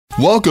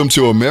Welcome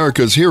to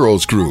America's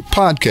Heroes Group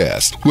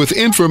podcast with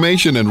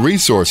information and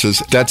resources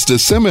that's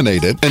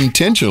disseminated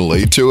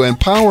intentionally to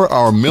empower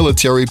our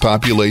military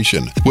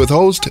population. With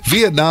host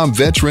Vietnam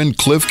veteran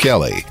Cliff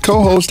Kelly,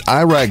 co-host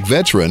Iraq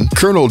veteran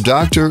Colonel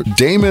Dr.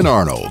 Damon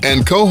Arnold,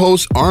 and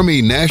co-host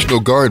Army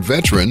National Guard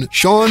veteran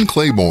Sean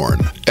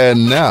Claiborne.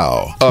 And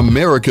now,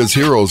 America's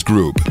Heroes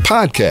Group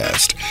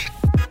podcast.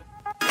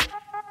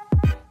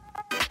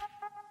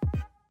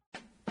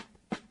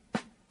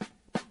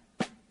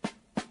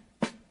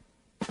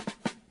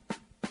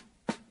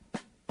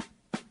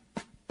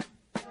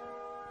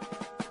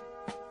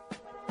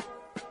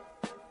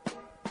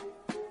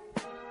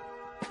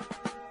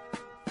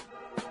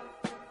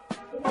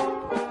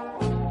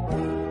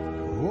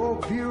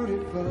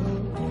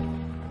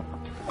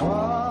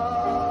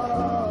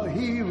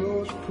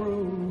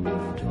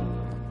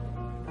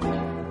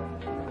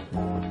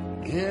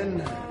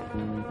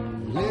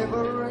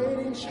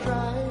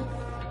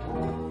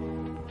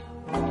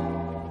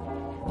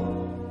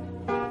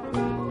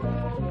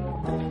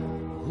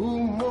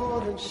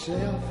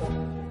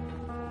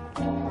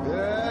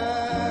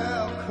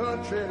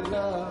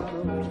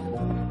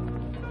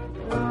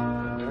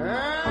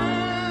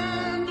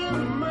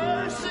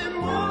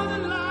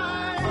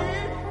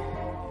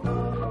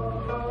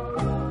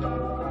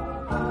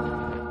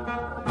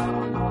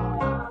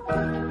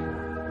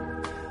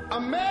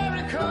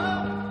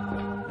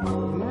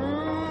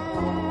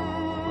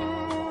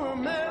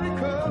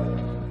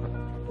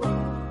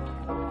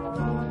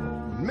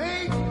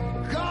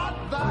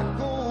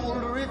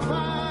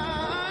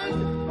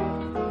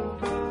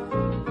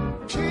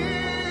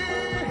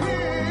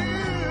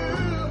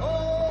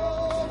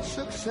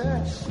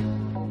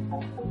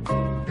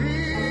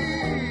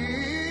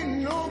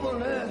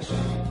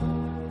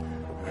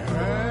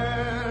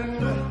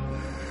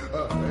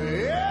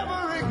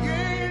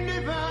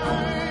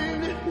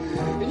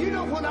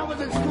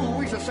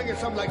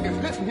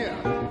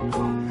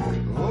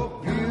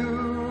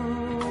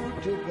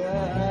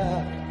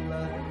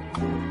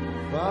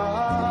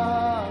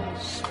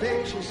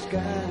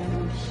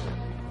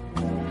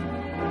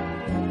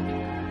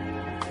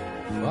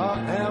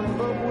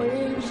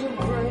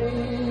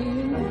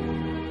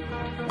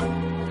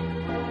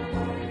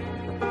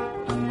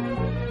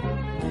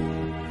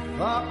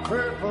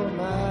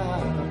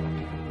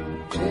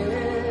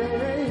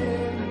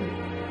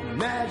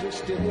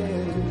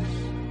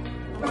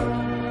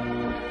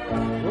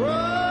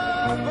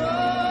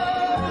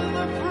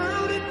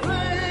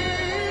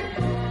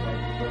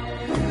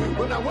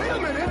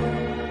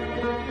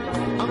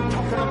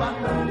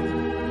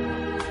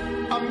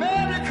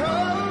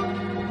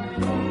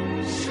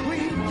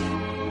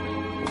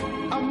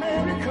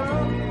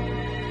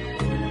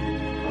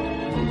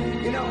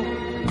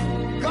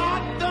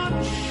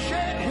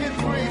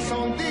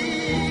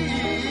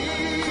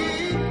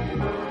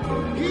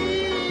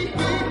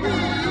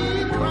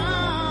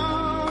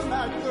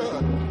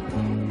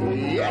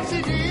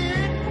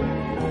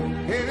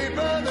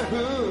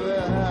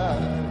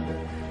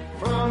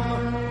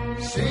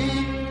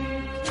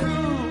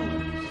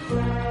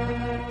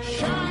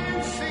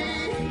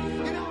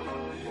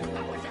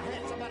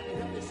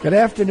 Good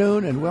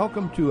afternoon and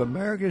welcome to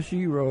America's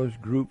Heroes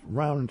Group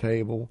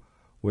Roundtable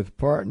with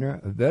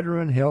partner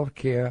Veteran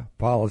Healthcare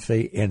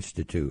Policy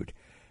Institute.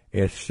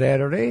 It's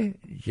Saturday,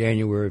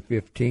 January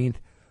 15th,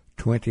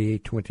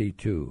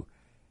 2022.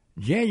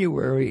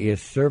 January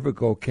is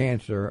Cervical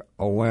Cancer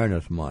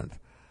Awareness Month.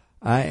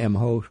 I am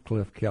host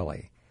Cliff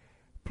Kelly.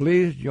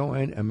 Please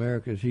join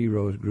America's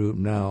Heroes Group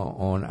now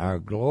on our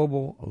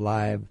global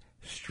live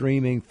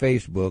streaming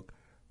Facebook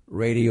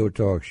radio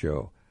talk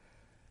show.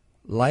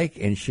 Like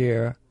and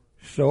share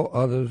so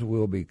others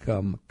will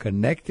become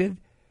connected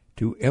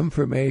to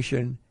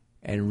information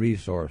and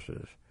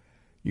resources.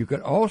 You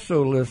can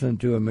also listen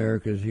to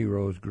America's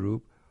Heroes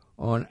Group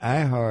on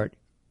iHeart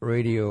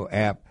Radio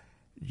app.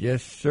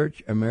 Just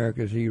search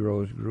America's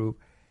Heroes Group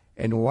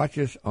and watch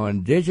us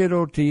on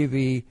digital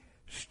TV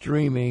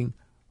streaming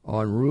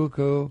on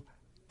Roku,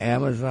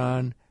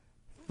 Amazon,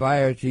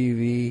 Fire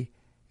TV,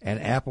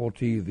 and Apple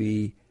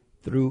TV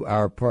through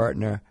our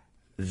partner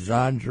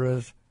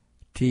Zondra's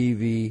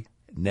TV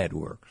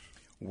networks.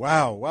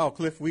 Wow,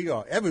 Cliff, we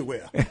are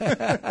everywhere.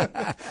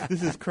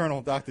 This is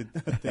Colonel Dr.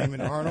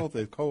 Damon Arnold,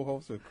 the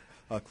co-host of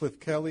Cliff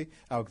Kelly.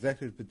 Our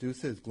executive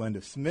producer is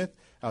Glenda Smith.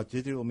 Our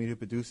digital media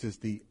producer is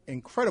the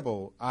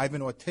incredible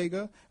Ivan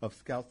Ortega of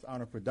Scouts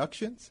Honor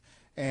Productions.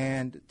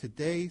 And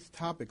today's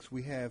topics,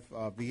 we have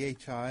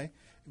VHPI.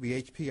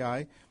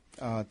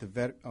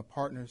 The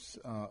partners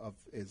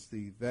is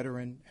the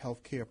Veteran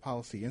Healthcare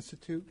Policy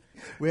Institute.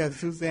 We have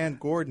Suzanne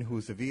Gordon, who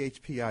is a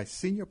VHPI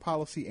Senior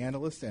Policy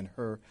Analyst, and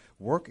her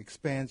work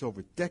expands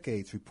over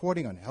decades,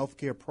 reporting on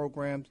healthcare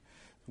programs,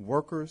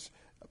 workers,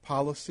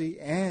 policy,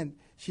 and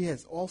she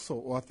has also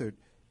authored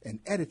and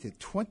edited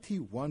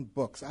 21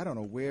 books. I don't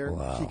know where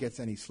she gets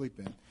any sleep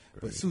in.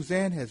 Great. But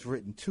Suzanne has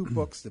written 2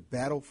 books, The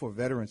Battle for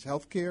Veterans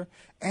Healthcare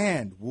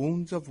and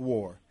Wounds of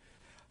War.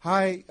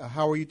 Hi,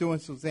 how are you doing,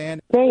 Suzanne?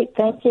 Great,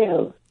 thank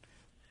you.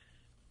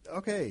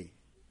 Okay.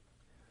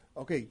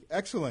 Okay,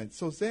 excellent.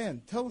 So,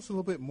 Zan, tell us a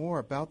little bit more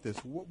about this.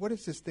 What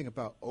is this thing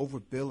about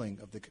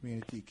overbilling of the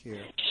community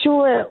care?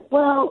 Sure.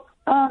 Well,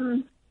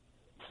 there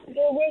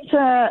was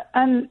a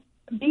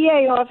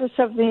VA Office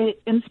of the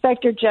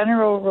Inspector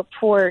General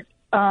report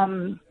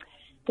that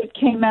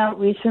came out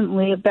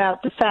recently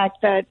about the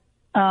fact that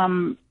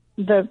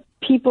the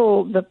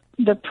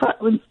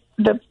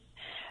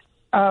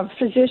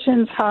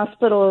physicians,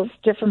 hospitals,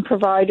 different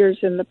providers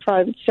in the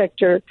private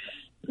sector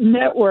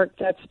network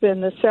that's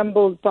been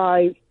assembled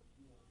by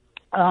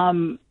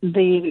under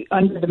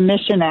the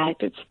Mission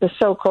Act, it's the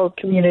so-called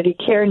Community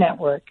Care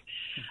Network,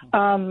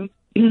 has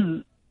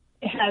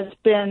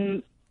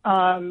been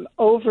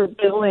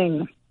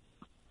overbilling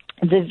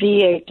the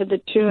VA to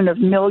the tune of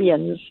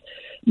millions,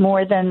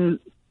 more than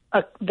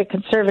the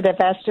conservative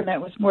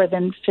estimate was more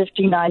than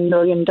 $59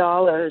 million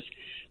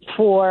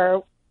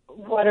for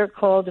what are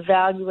called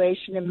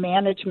evaluation and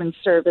management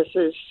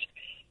services,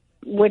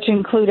 which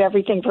include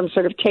everything from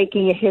sort of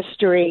taking a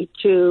history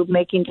to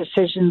making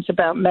decisions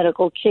about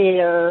medical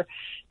care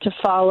to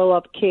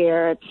follow-up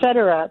care, et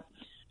cetera.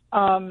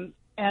 And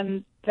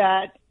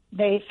that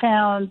they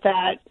found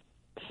that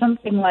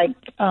something like,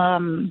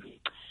 I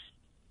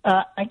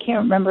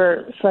can't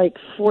remember, it's like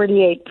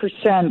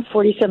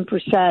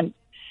 47%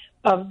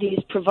 of these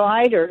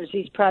providers,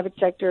 these private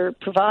sector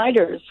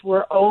providers,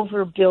 were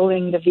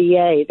overbilling the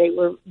VA.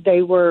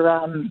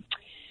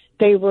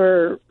 They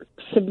were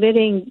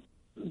submitting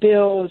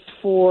bills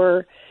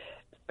for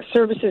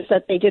services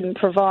that they didn't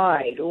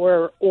provide,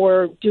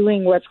 or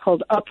doing what's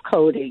called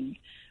upcoding,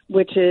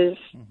 which is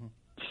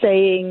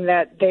saying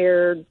that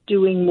they're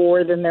doing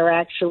more than they're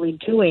actually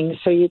doing,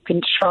 so you can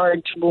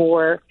charge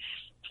more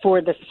for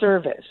the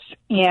service.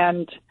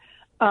 And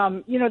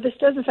this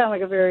doesn't sound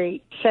like a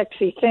very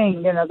sexy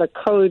thing, the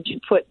code you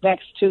put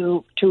next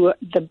to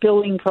the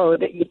billing code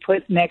that you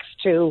put next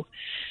to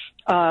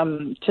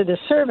the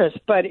service.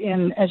 But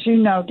as you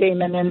know,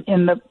 Damon,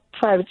 in the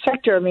private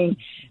sector, I mean,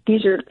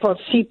 these are called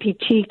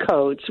CPT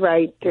codes,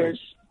 right?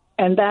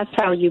 And that's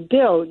how you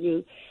bill.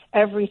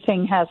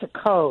 Everything has a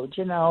code,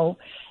 and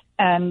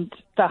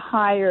the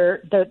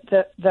higher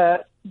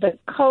the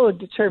code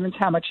determines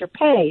how much you're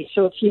paid.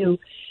 So if you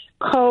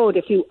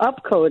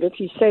upcode, if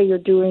you say you're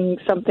doing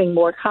something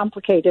more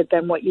complicated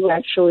than what you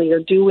actually are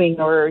doing,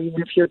 or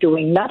even if you're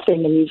doing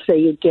nothing and you say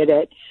you did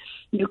it,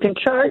 you can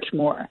charge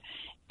more.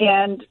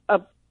 And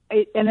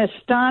an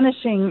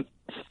astonishing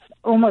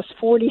almost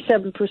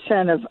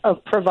 47%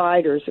 of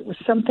providers, it was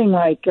something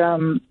like,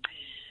 oh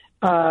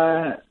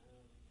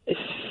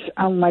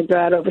my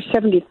God, over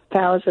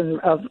 70,000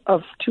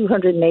 of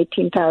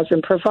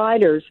 218,000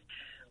 providers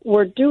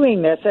were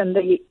doing this, and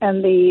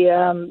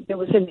there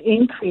was an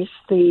increase.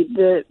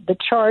 The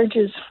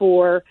charges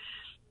for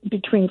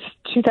between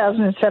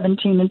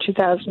 2017 and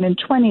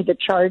 2020, the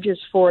charges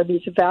for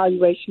these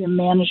evaluation and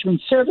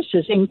management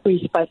services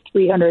increased by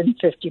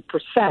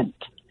 350%.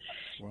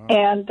 Wow.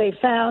 And they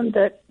found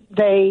that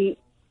they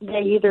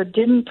either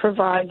didn't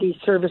provide these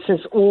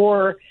services,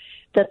 or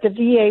that the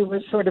VA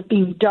was sort of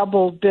being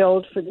double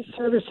billed for the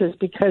services,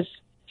 because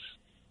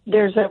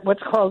there's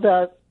what's called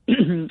a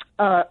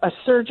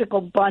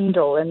surgical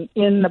bundle, and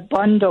in the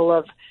bundle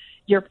of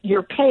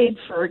you're paid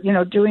for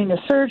doing the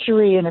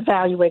surgery and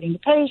evaluating the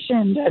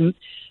patient, and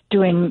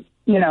doing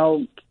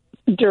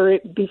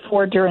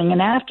before, during,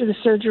 and after the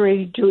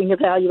surgery, doing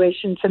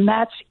evaluations, and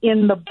that's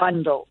in the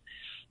bundle.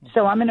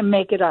 So I'm going to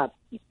make it up.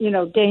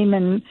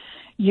 Damon,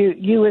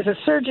 you as a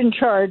surgeon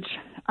charge,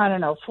 I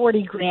don't know,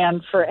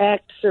 $40,000 for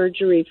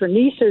surgery, for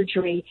knee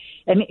surgery,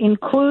 and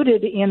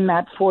included in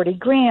that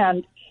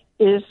 $40,000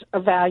 is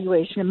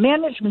evaluation and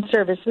management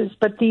services.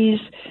 But these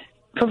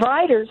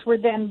providers were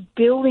then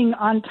billing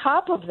on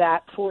top of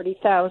that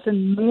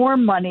 $40,000 more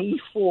money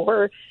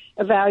for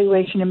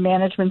evaluation and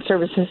management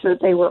services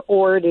that they were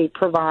already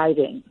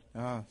providing.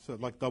 So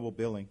like double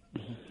billing.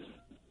 Mm-hmm.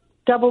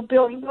 Double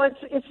billing. Well,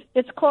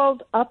 it's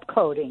called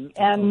upcoding.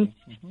 And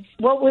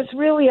what was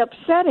really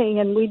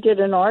upsetting, and we did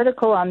an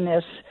article on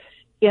this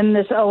in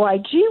this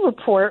OIG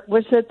report,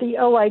 was that the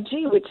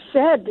OIG, which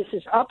said this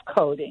is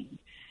upcoding,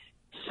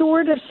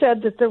 sort of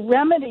said that the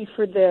remedy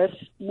for this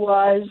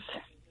was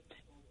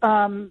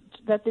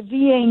that the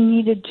VA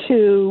needed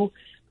to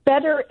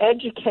better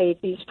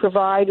educate these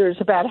providers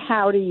about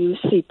how to use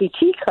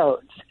CPT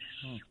codes.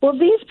 Well,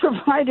 these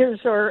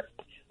providers are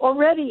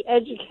already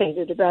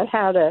educated about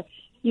how to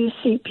use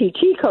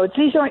CPT codes.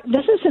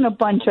 This isn't a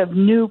bunch of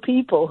new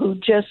people who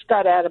just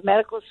got out of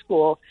medical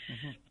school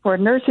or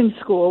nursing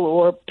school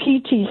or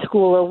PT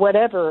school or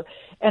whatever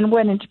and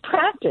went into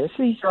practice.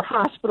 These are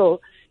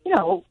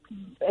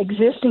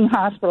existing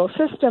hospital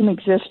system,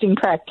 existing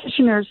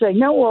practitioners. They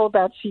know all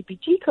about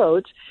CPT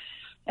codes,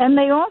 and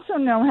they also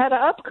know how to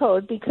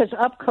upcode, because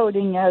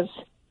upcoding, as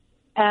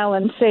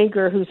Alan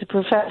Sager, who's a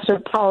professor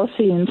of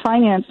policy and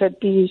finance at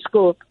BU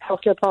School of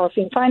Healthcare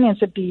Policy and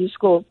Finance at BU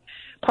School of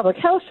Public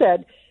Health,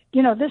 said,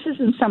 this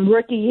isn't some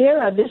rookie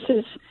era. This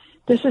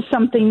is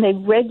something they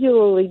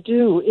regularly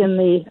do in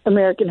the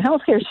American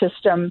healthcare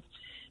system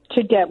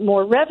to get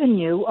more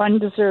revenue,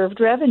 undeserved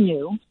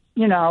revenue,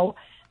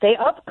 they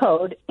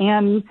upcode,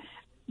 and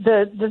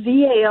the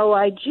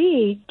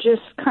VAOIG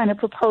just kind of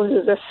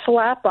proposes a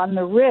slap on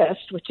the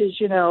wrist, which is,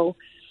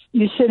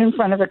 you sit in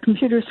front of a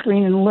computer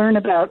screen and learn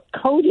about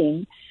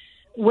coding,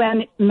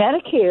 when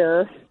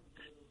Medicare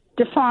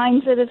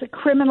defines it as a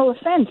criminal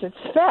offense. It's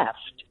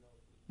theft.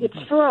 It's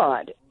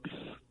fraud.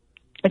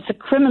 It's a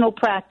criminal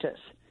practice.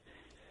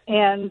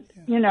 And,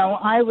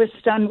 I was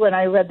stunned when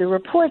I read the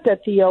report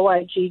that the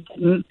OIG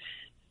didn't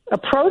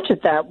approach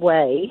it that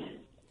way.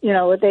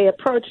 They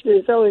approached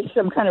it as always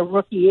some kind of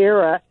rookie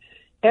era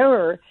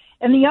error.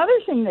 And the other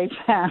thing they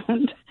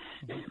found,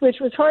 which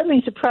was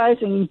hardly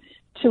surprising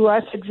to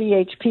us at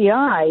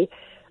VHPI,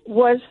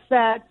 was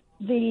that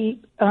the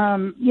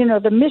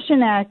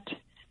Mission Act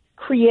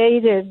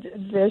created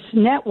this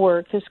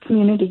network, this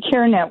community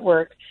care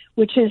network,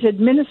 which is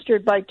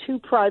administered by two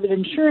private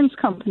insurance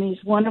companies,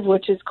 one of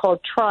which is called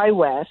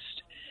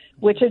TriWest,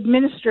 which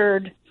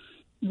administered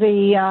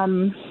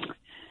the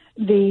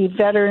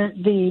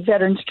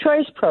Veterans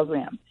Choice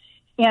Program.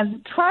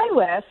 And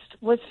TriWest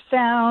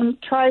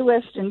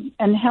and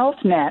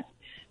HealthNet,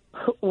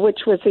 which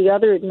was the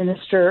other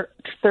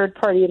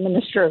third-party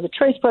administrator of the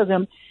Choice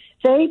Program,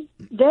 they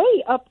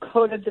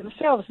upcoded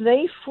themselves.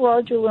 They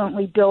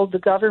fraudulently billed the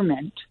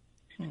government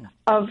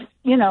of,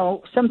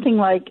 something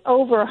like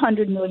over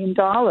 $100 million.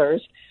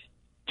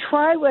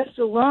 TriWest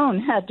alone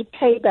had to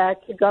pay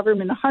back the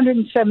government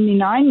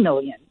 $179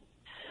 million.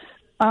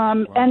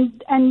 Wow.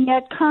 And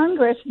yet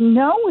Congress,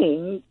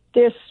 knowing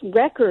this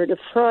record of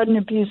fraud and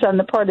abuse on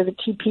the part of the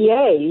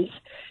TPAs,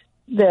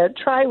 the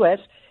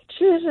TriWest,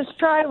 chooses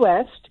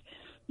TriWest,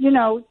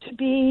 to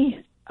be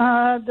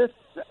a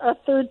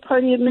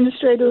third-party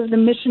administrator of the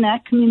Mission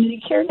Act Community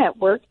Care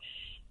Network.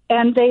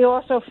 And they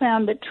also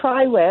found that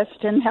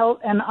TriWest and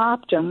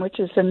Optum, which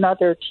is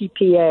another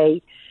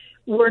TPA,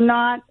 were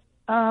not,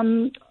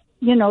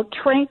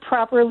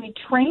 properly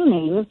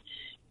training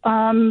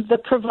the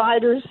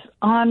providers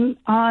on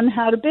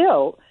how to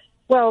bill.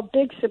 Well,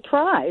 big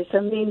surprise.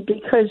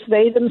 Because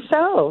they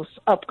themselves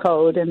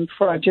upcode and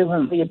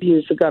fraudulently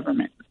abuse the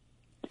government.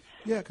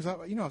 Yeah, because I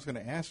was going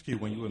to ask you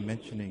when you were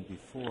mentioning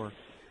before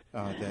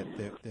that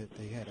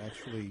they had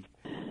actually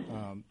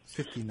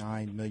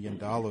 $59 million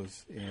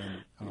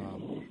in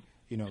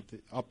the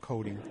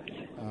upcoding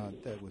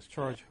that was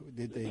charged.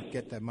 Did they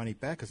get that money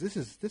back? Because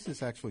this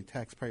is actually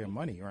taxpayer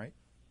money, right?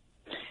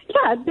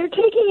 Yeah, they're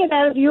taking it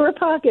out of your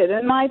pocket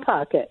and my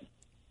pocket.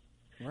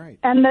 Right.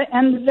 And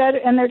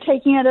they're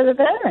taking it out of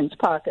the veterans'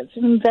 pockets.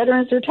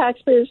 Veterans are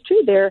taxpayers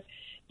too. They're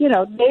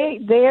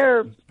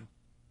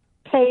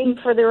paying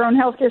for their own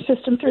healthcare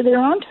system through their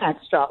own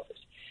tax dollars.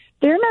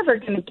 They're never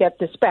going to get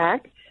this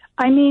back.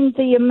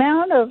 The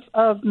amount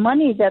of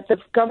money that the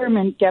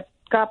government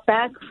got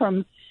back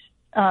from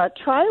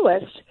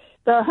TriWest,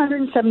 the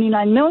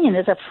 $179 million,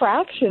 is a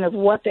fraction of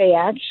what they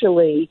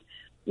actually,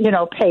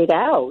 paid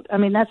out.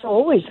 That's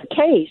always the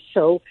case.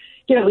 So,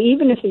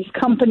 even if these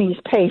companies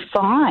pay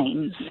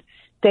fines,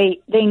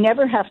 they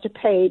never have to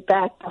pay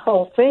back the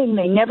whole thing.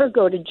 They never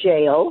go to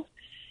jail.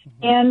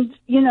 And,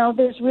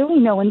 there's really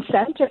no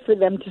incentive for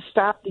them to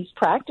stop these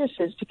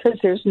practices because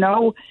there's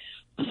no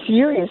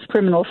serious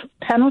criminal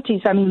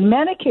penalties.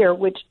 Medicare,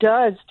 which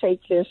does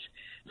take this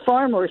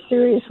far more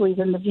seriously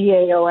than the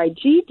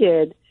VAOIG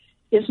did,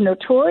 is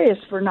notorious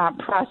for not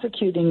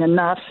prosecuting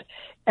enough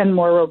and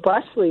more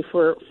robustly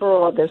for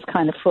all this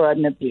kind of fraud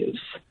and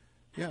abuse.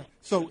 Yeah.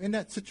 So in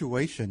that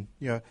situation,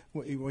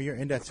 when you're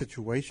in that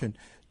situation,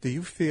 do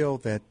you feel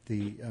that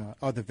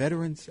are the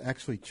veterans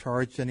actually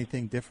charged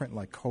anything different,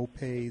 like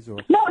co-pays or?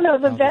 No,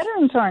 the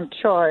veterans aren't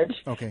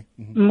charged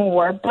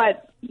more,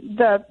 but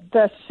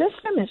the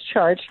system is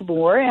charged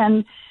more,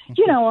 and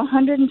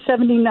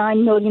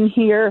 $179 million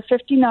here,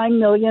 $59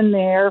 million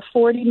there,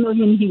 $40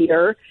 million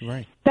here.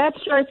 Right. That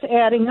starts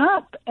adding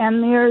up,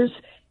 and there's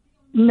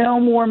no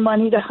more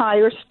money to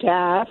hire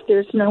staff.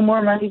 There's no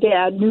more money to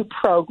add new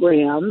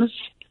programs.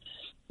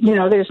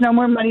 There's no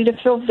more money to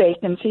fill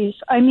vacancies.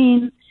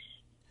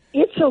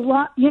 It's a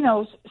lot.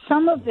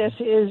 Some of this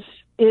is.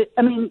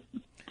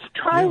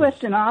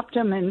 TriWest and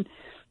Optum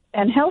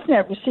and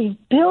HealthNet receive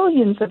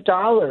billions of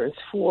dollars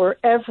for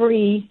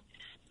every,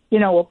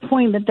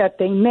 appointment that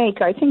they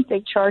make. I think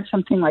they charge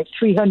something like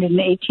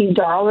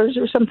 $318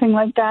 or something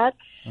like that.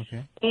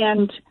 Okay.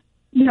 And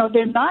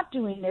they're not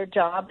doing their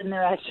job and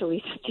they're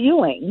actually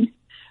stealing.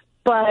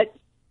 But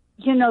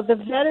the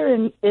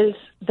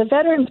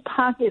veteran's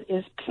pocket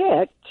is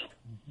picked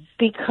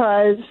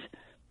because.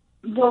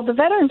 Well, the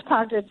veteran's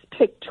pocket is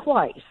picked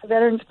twice. The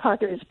veteran's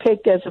pocket is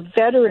picked as a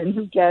veteran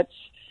who gets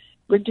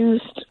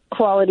reduced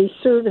quality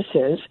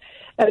services,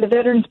 and the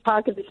veteran's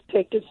pocket is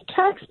picked as a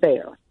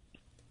taxpayer.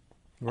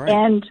 Right.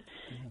 And,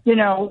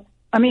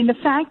 the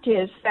fact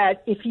is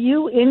that if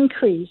you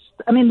increase,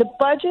 the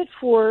budget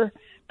for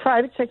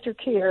private sector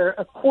care,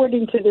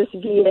 according to this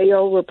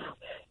VAOIG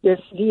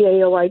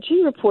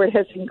report,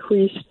 has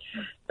increased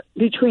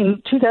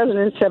between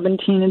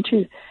 2017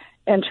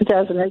 and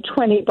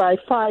 2020 by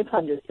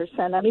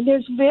 500%.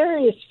 There's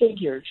various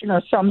figures.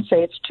 Some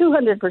say it's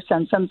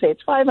 200%, some say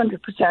it's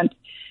 500%.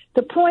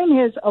 The point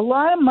is, a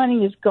lot of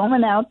money is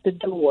going out the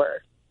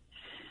door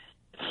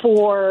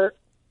for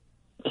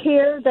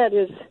care that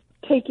is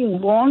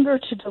taking longer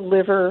to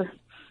deliver,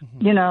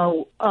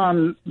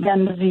 than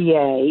the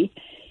VA.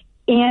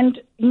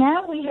 And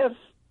now we have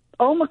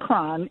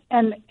Omicron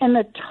and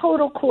a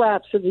total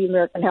collapse of the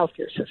American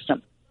healthcare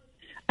system.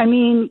 I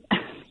mean,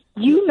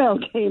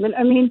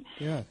 Damon,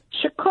 Yeah.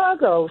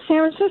 Chicago,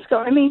 San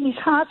Francisco, these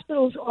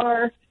hospitals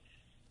are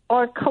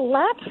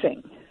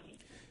collapsing.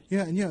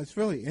 Yeah, and it's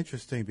really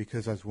interesting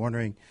because I was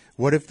wondering,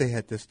 what if they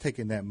had just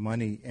taken that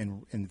money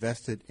and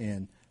invested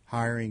in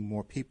hiring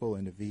more people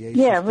in the VA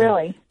system,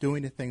 really.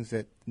 doing the things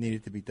that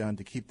needed to be done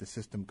to keep the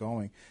system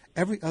going.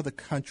 Every other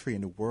country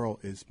in the world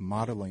is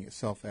modeling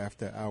itself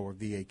after our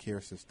VA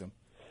care system.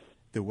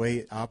 The way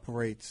it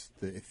operates,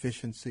 the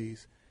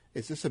efficiencies,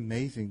 it's just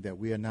amazing that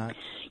we are not...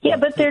 Yeah,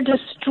 but they're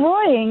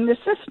destroying the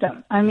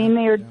system.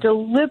 They are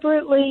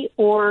deliberately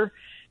or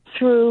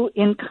through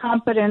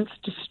incompetence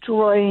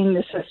destroying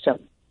the system.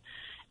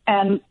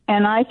 And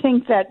I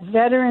think that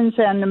veterans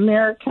and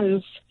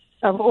Americans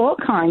of all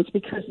kinds,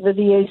 because of the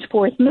VA's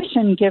fourth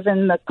mission,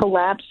 given the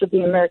collapse of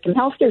the American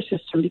healthcare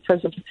system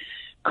because of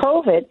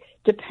COVID,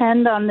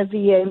 depend on the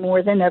VA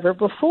more than ever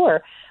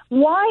before.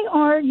 Why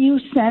are you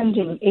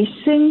sending a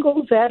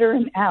single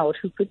veteran out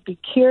who could be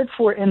cared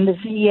for in the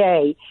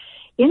VA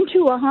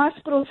into a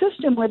hospital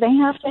system where they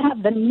have to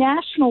have the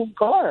National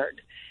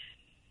Guard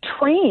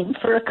trained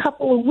for a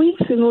couple of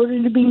weeks in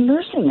order to be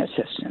nursing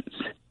assistants?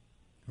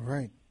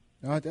 Right.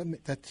 No,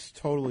 that's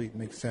totally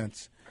makes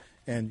sense.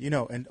 And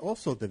and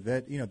also the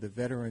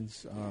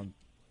veterans.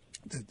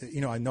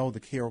 I know the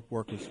care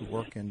workers who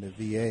work in the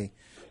VA,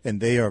 and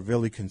they are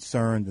really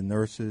concerned. The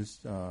nurses,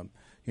 the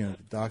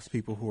docs,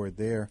 people who are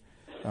there,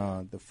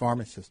 the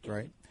pharmacists,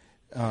 right?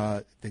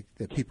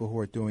 The people who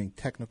are doing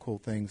technical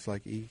things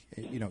like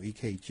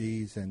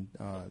EKGs and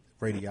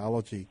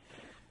radiology.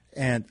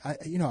 And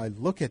I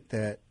look at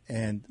that,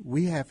 and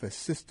we have a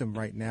system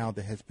right now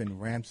that has been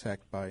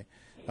ransacked by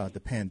the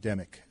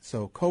pandemic.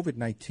 So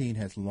COVID-19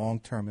 has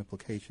long-term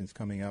implications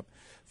coming up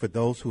for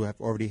those who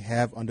already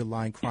have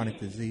underlying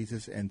chronic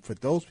diseases, and for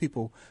those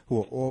people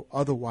who are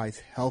otherwise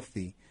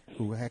healthy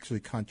who actually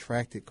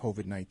contracted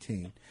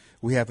COVID-19.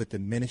 We have a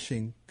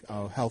diminishing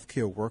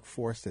healthcare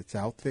workforce that's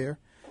out there.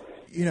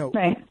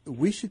 Right.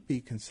 We should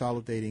be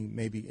consolidating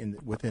maybe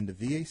within the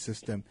VA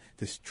system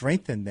to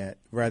strengthen that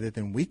rather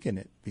than weaken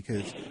it,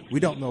 because we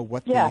don't know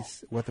what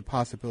the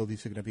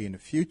possibilities are going to be in the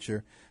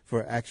future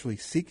for actually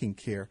seeking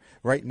care.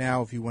 Right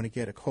now, if you want to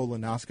get a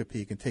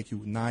colonoscopy, it can take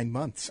you 9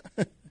 months.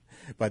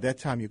 By that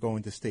time, you're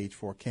going to stage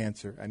 4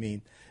 cancer.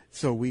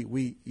 So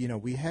we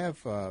have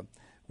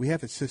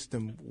a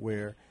system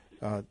where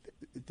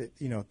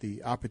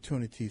the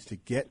opportunities to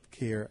get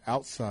care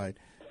outside,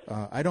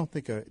 I don't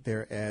think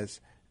they're as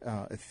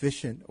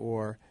efficient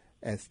or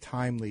as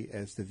timely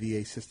as the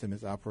VA system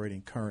is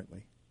operating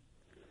currently.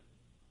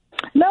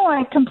 No,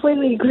 I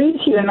completely agree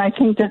with you, and I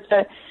think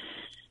that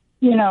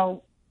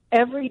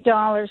every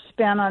dollar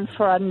spent on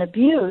fraud and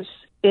abuse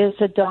is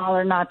a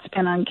dollar not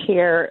spent on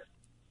care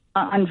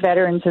on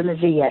veterans in the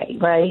VA,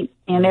 right?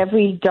 And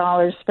every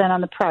dollar spent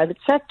on the private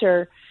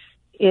sector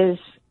is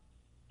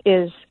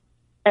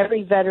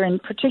every veteran,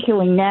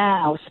 particularly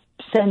now,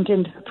 sent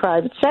into the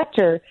private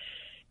sector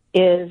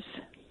is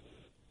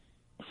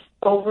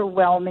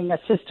overwhelming a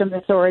system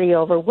that's already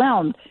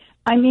overwhelmed.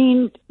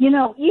 Even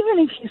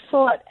if you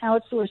thought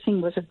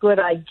outsourcing was a good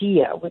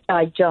idea, which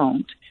I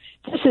don't,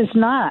 this is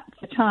not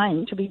the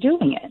time to be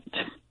doing it.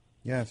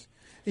 Yes.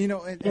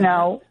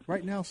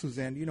 Right now,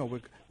 Suzanne,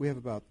 we have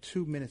about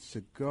 2 minutes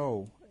to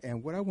go.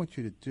 And what I want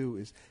you to do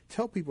is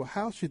tell people,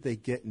 how should they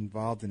get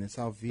involved in this?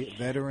 Our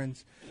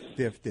veterans,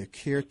 their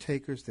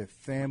caretakers, their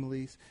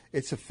families.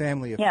 It's a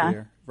family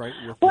affair, right?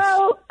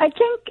 I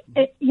think,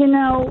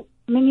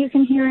 you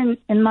can hear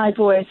in my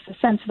voice the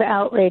sense of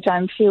outrage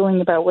I'm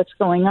feeling about what's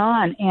going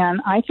on.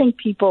 And I think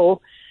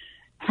people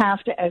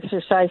have to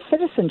exercise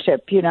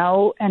citizenship,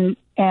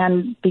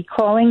 and be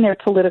calling their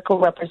political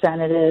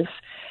representatives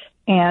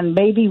and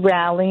maybe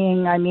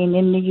rallying.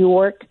 In New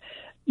York,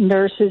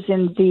 nurses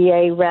in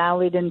VA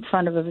rallied in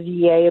front of a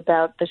VA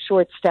about the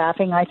short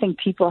staffing. I think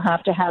people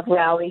have to have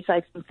rallies.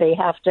 I think they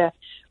have to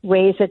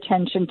raise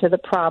attention to the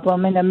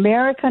problem. In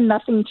America,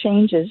 nothing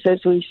changes, as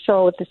we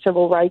saw with the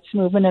civil rights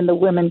movement and the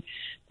women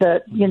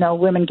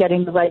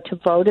getting the right to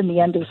vote and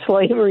the end of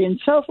slavery and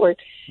so forth.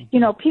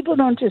 People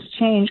don't just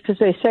change because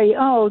they say,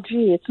 oh,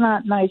 gee, it's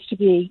not nice to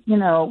be,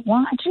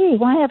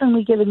 why haven't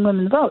we given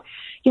women the vote?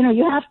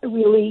 You have to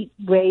really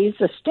raise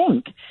a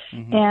stink.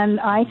 Mm-hmm. And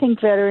I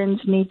think veterans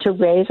need to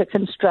raise a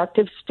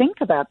constructive stink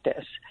about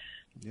this.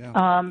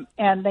 Yeah.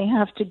 And they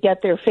have to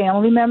get their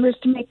family members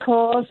to make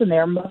calls, and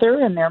their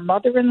mother and their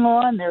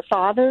mother-in-law and their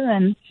father,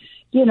 and,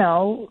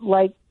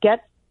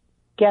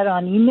 get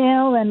on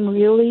email and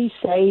really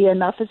say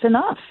enough is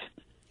enough.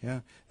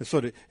 Yeah.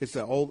 So it's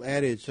the old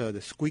adage, the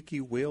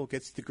squeaky wheel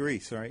gets the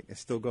grease, right?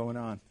 It's still going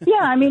on.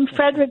 Yeah,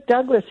 Frederick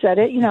Douglass said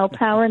it,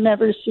 power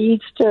never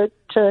cedes to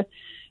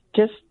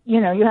just,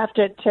 you have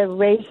to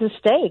raise the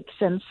stakes.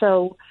 And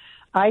so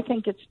I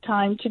think it's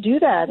time to do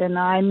that. And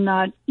I'm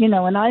not,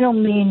 and I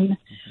don't mean,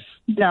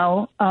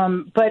 but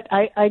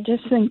I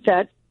just think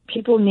that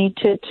people need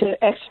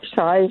to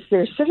exercise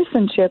their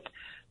citizenship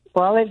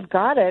while they've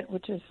got it,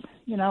 which is,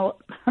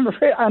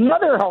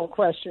 another whole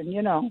question,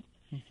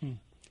 Mm-hmm.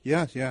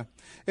 Yes, yeah.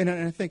 And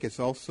I think it's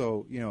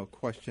also, a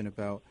question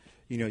about,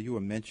 you were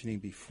mentioning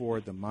before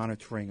the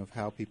monitoring of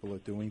how people are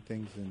doing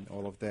things and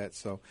all of that.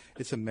 So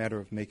it's a matter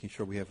of making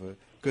sure we have a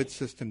good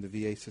system. The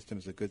VA system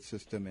is a good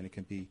system, and it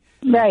can be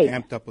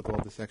amped up with all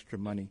this extra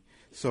money.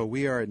 So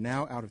we are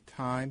now out of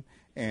time,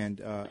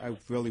 and I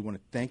really want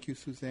to thank you,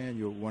 Suzanne.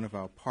 You're one of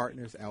our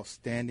partners,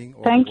 outstanding.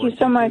 Thank you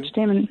so much,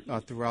 Damon.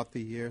 Throughout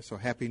the year. So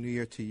Happy New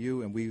Year to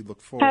you, and we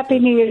look forward Happy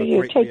to New Year to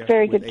you. Take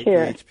very good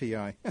care.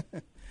 HPI.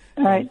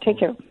 All right, take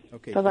care.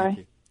 Okay,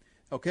 bye-bye.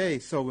 Okay,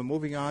 so we're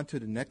moving on to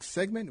the next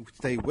segment.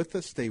 Stay with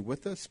us,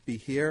 be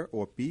here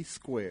or be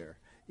square,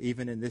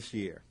 even in this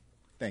year.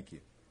 Thank you.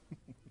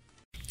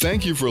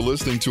 Thank you for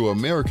listening to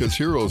America's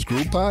Heroes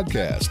Group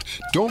podcast.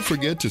 Don't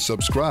forget to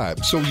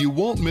subscribe so you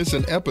won't miss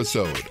an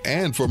episode.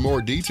 And for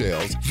more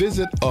details,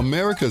 visit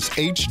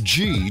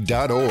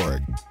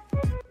americashg.org.